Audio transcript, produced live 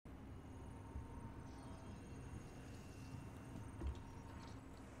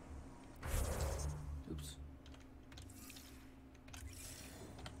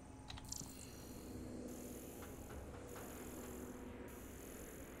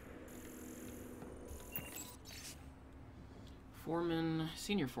Foreman,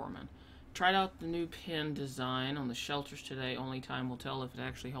 senior foreman. Tried out the new pin design on the shelters today. Only time will tell if it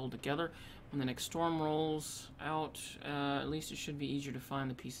actually hold together. When the next storm rolls out, at least it should be easier to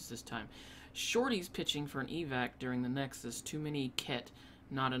find the pieces this time. Shorty's pitching for an evac during the Nexus. Too many ket,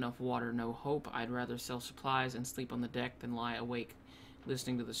 not enough water, no hope. I'd rather sell supplies and sleep on the deck than lie awake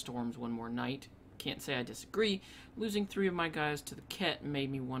listening to the storms one more night. Can't say I disagree. Losing 3 of my guys to the ket made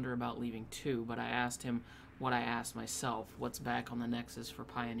me wonder about leaving too, but I asked him what I asked myself. What's back on the Nexus for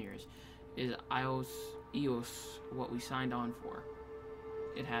Pioneers? Is EOS what we signed on for?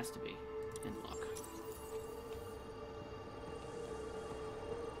 It has to be. In luck.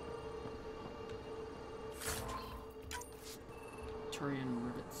 Turian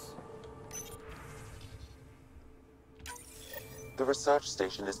rivets. The research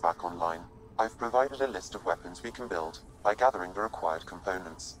station is back online. I've provided a list of weapons we can build by gathering the required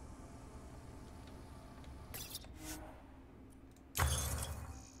components.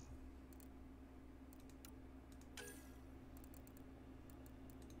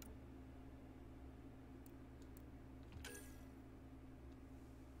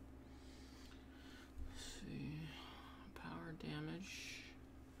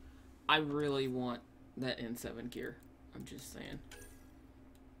 I really want that N7 gear. I'm just saying.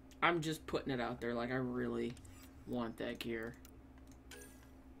 I'm just putting it out there. Like, I really want that gear.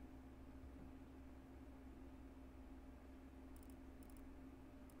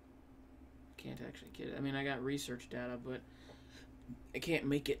 Can't actually get it. I mean, I got research data, but I can't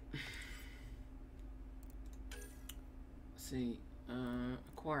make it. Let's see.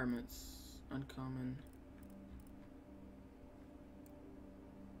 Requirements. Uncommon.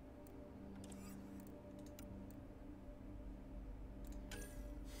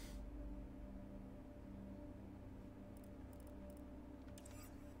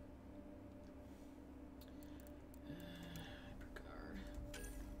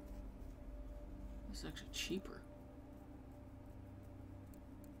 It's actually cheaper.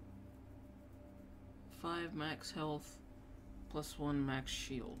 5 max health plus 1 max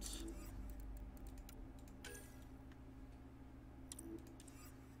shields.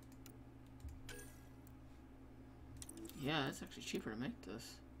 Yeah, it's actually cheaper to make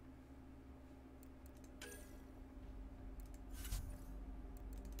this.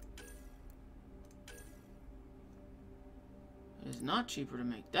 It is not cheaper to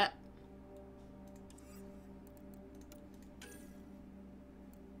make that.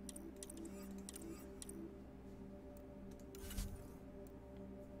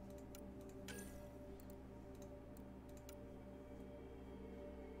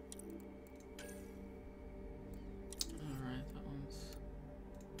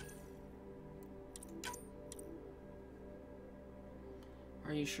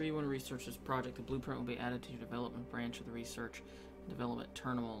 Are you sure you want to research this project? The blueprint will be added to your development branch of the research and development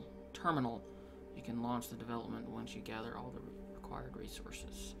terminal. You can launch the development once you gather all the required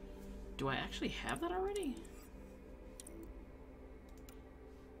resources. Do I actually have that already?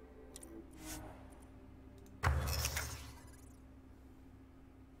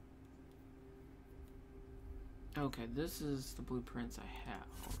 Okay, this is the blueprints I have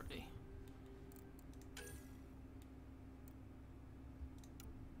already.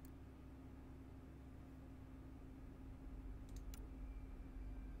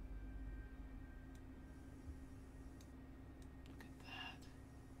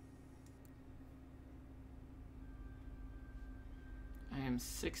 I am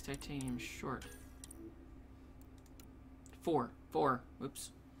 6 titanium short. 4.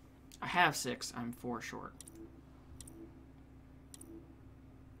 Oops. I have 6. I'm 4 short.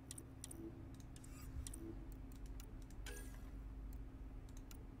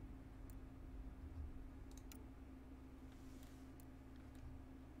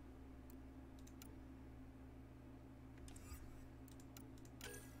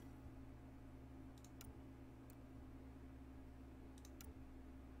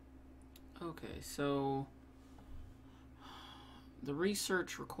 Okay, so the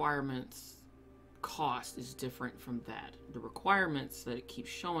research requirements cost is different from that. The requirements that it keeps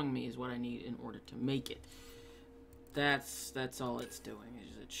showing me is what I need in order to make it. That's all it's doing,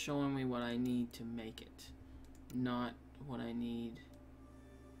 is it's showing me what I need to make it, not what I need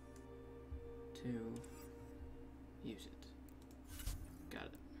to use it. Got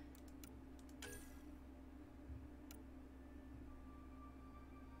it.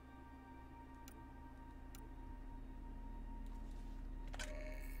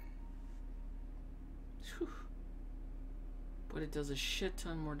 But it does a shit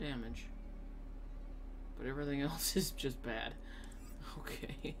ton more damage. But everything else is just bad.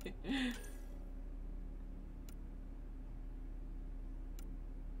 Okay.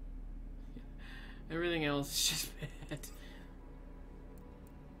 Everything else is just bad.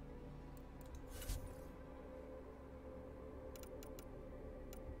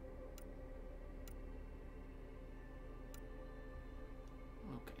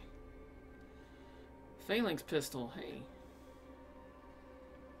 Okay. Phalanx pistol, hey.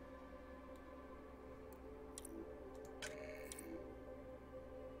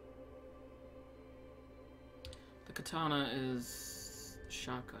 The katana is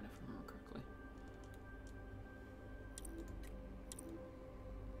shotgun, if I remember correctly.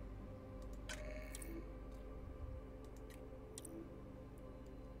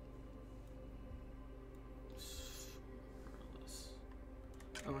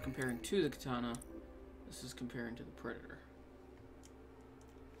 Oh, we're comparing to the katana. This is comparing to the predator.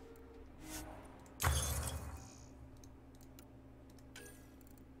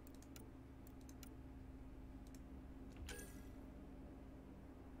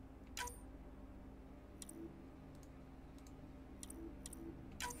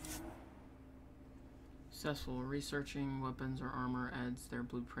 Successful researching weapons or armor adds their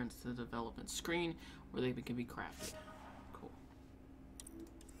blueprints to the development screen where they can be crafted. Cool.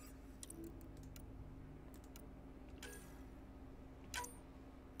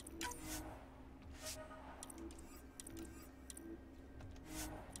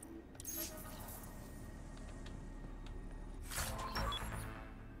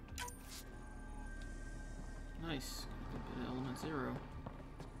 Nice. A bit of element 0.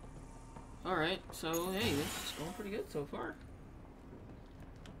 Alright, so hey, this is going pretty good so far.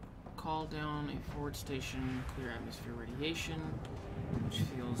 Call down a forward station, clear atmosphere radiation, which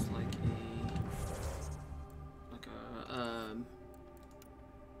feels like a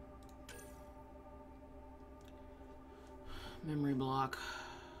memory block.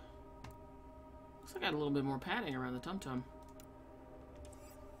 Looks like I had a little bit more padding around the tum-tum.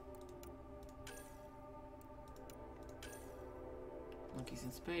 Monkeys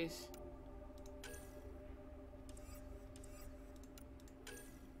in space.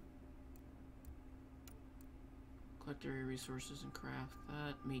 Collect area resources and craft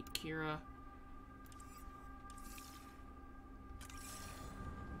that. Meet Kira.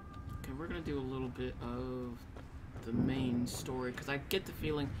 Okay, we're gonna do a little bit of the main story because I get the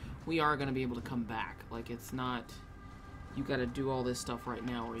feeling we are gonna be able to come back. Like, it's not you gotta do all this stuff right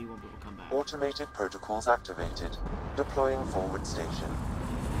now or you won't be able to come back. Automated protocols activated. Deploying forward station.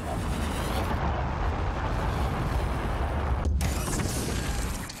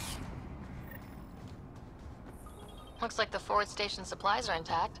 Looks like the forward station supplies are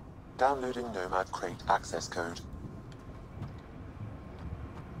intact. Downloading Nomad Crate access code.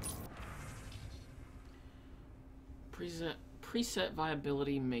 Preset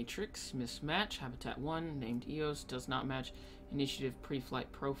viability matrix mismatch. Habitat 1 named EOS does not match initiative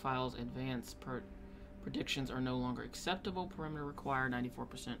pre-flight profiles. Advanced predictions are no longer acceptable. Perimeter required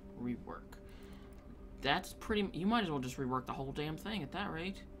 94% rework. That's pretty. You might as well just rework the whole damn thing at that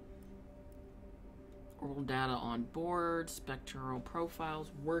rate. Oral data on board, spectral profiles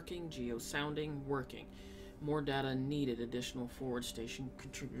working, geo-sounding working. More data needed, additional forward station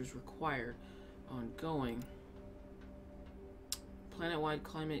contributors required. Ongoing. Planet-wide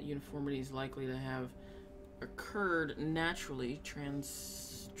climate uniformity is likely to have occurred naturally.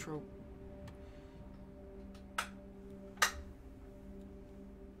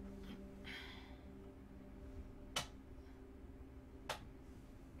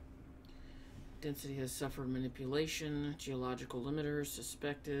 Density has suffered manipulation. Geological limiters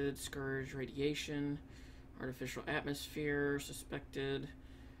suspected. Scourge radiation. Artificial atmosphere suspected.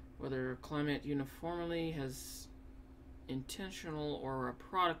 Whether climate uniformity has intentional or a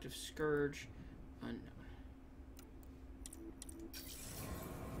product of Scourge, unknown.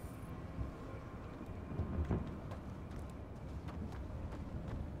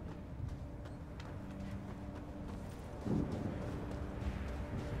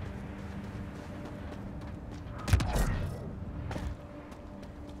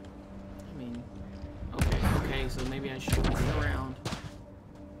 I mean, okay, so maybe I should move it around.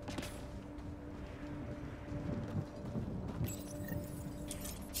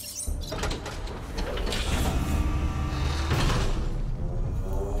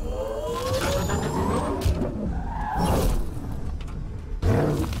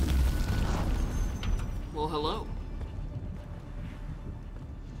 Well, hello.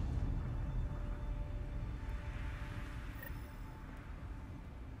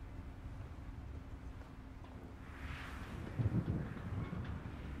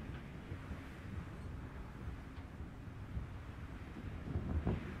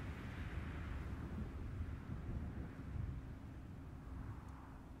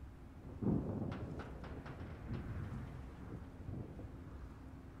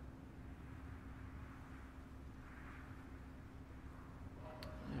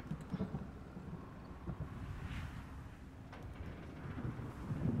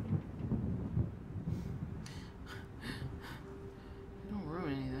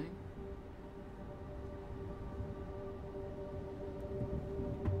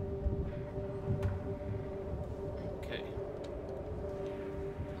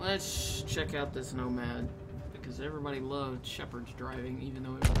 Let's check out this Nomad, because everybody loved Shepard's driving, even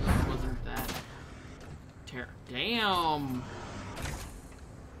though it wasn't that damn!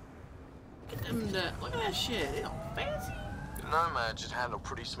 Look at that shit, it's all fancy! The Nomad should handle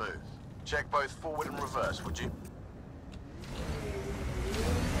pretty smooth. Check both forward and reverse, would you?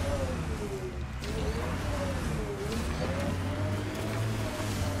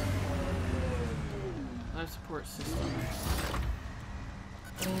 Life support system.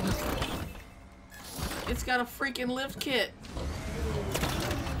 It's got a freaking lift kit.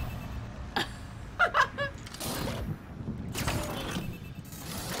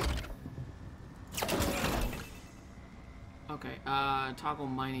 Okay, toggle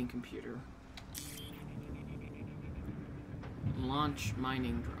mining computer. Launch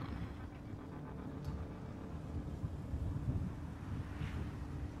mining drone.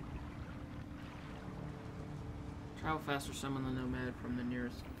 Travel faster, summon the Nomad from the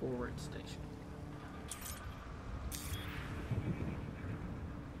nearest forward station.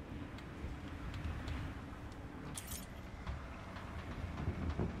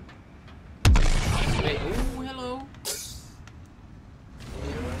 Wait, oh, hello.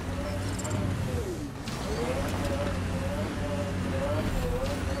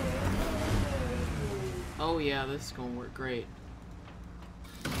 Oh yeah, this is gonna work great.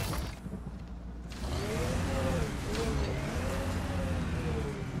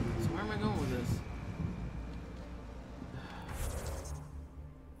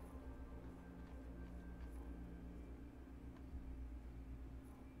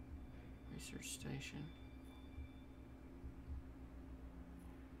 Research station.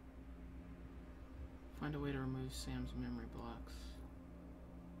 Find a way to remove Sam's memory blocks.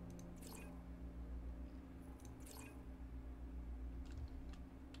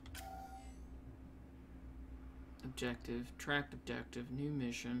 Objective, tracked objective, new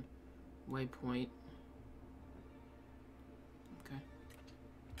mission, waypoint. Okay.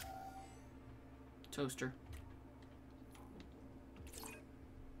 Toaster.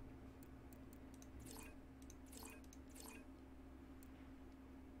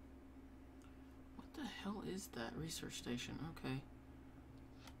 What the hell is that? Research station, okay.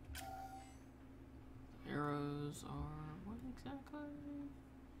 Arrows are what exactly?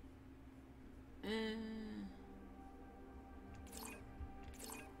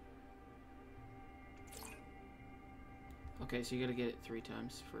 Okay, so you gotta get it 3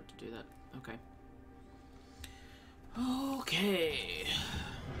 times for it to do that. Okay. Okay.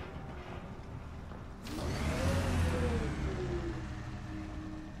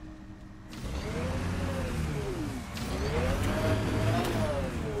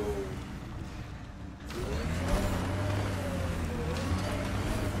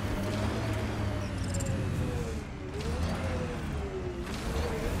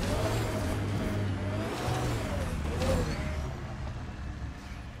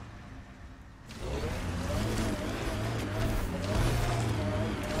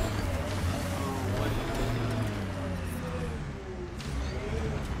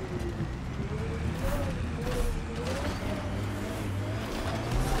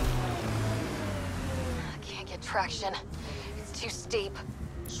 Traction. It's too steep.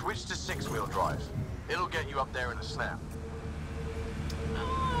 Switch to 6-wheel drive. It'll get you up there in a snap.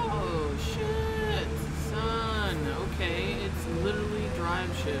 Oh, shit, son. Okay, it's literally drive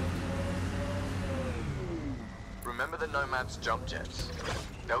shift. Remember the Nomad's jump jets?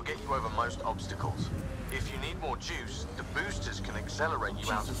 They'll get you over most obstacles. If you need more juice, the boosters can accelerate you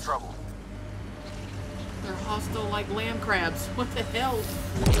out of trouble. They're hostile like land crabs. What the hell?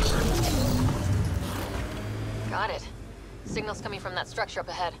 Got it. Signal's coming from that structure up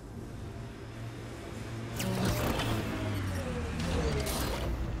ahead.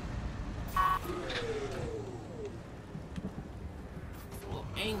 Little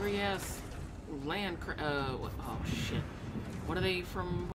angry ass land crab. Oh shit. What are they from?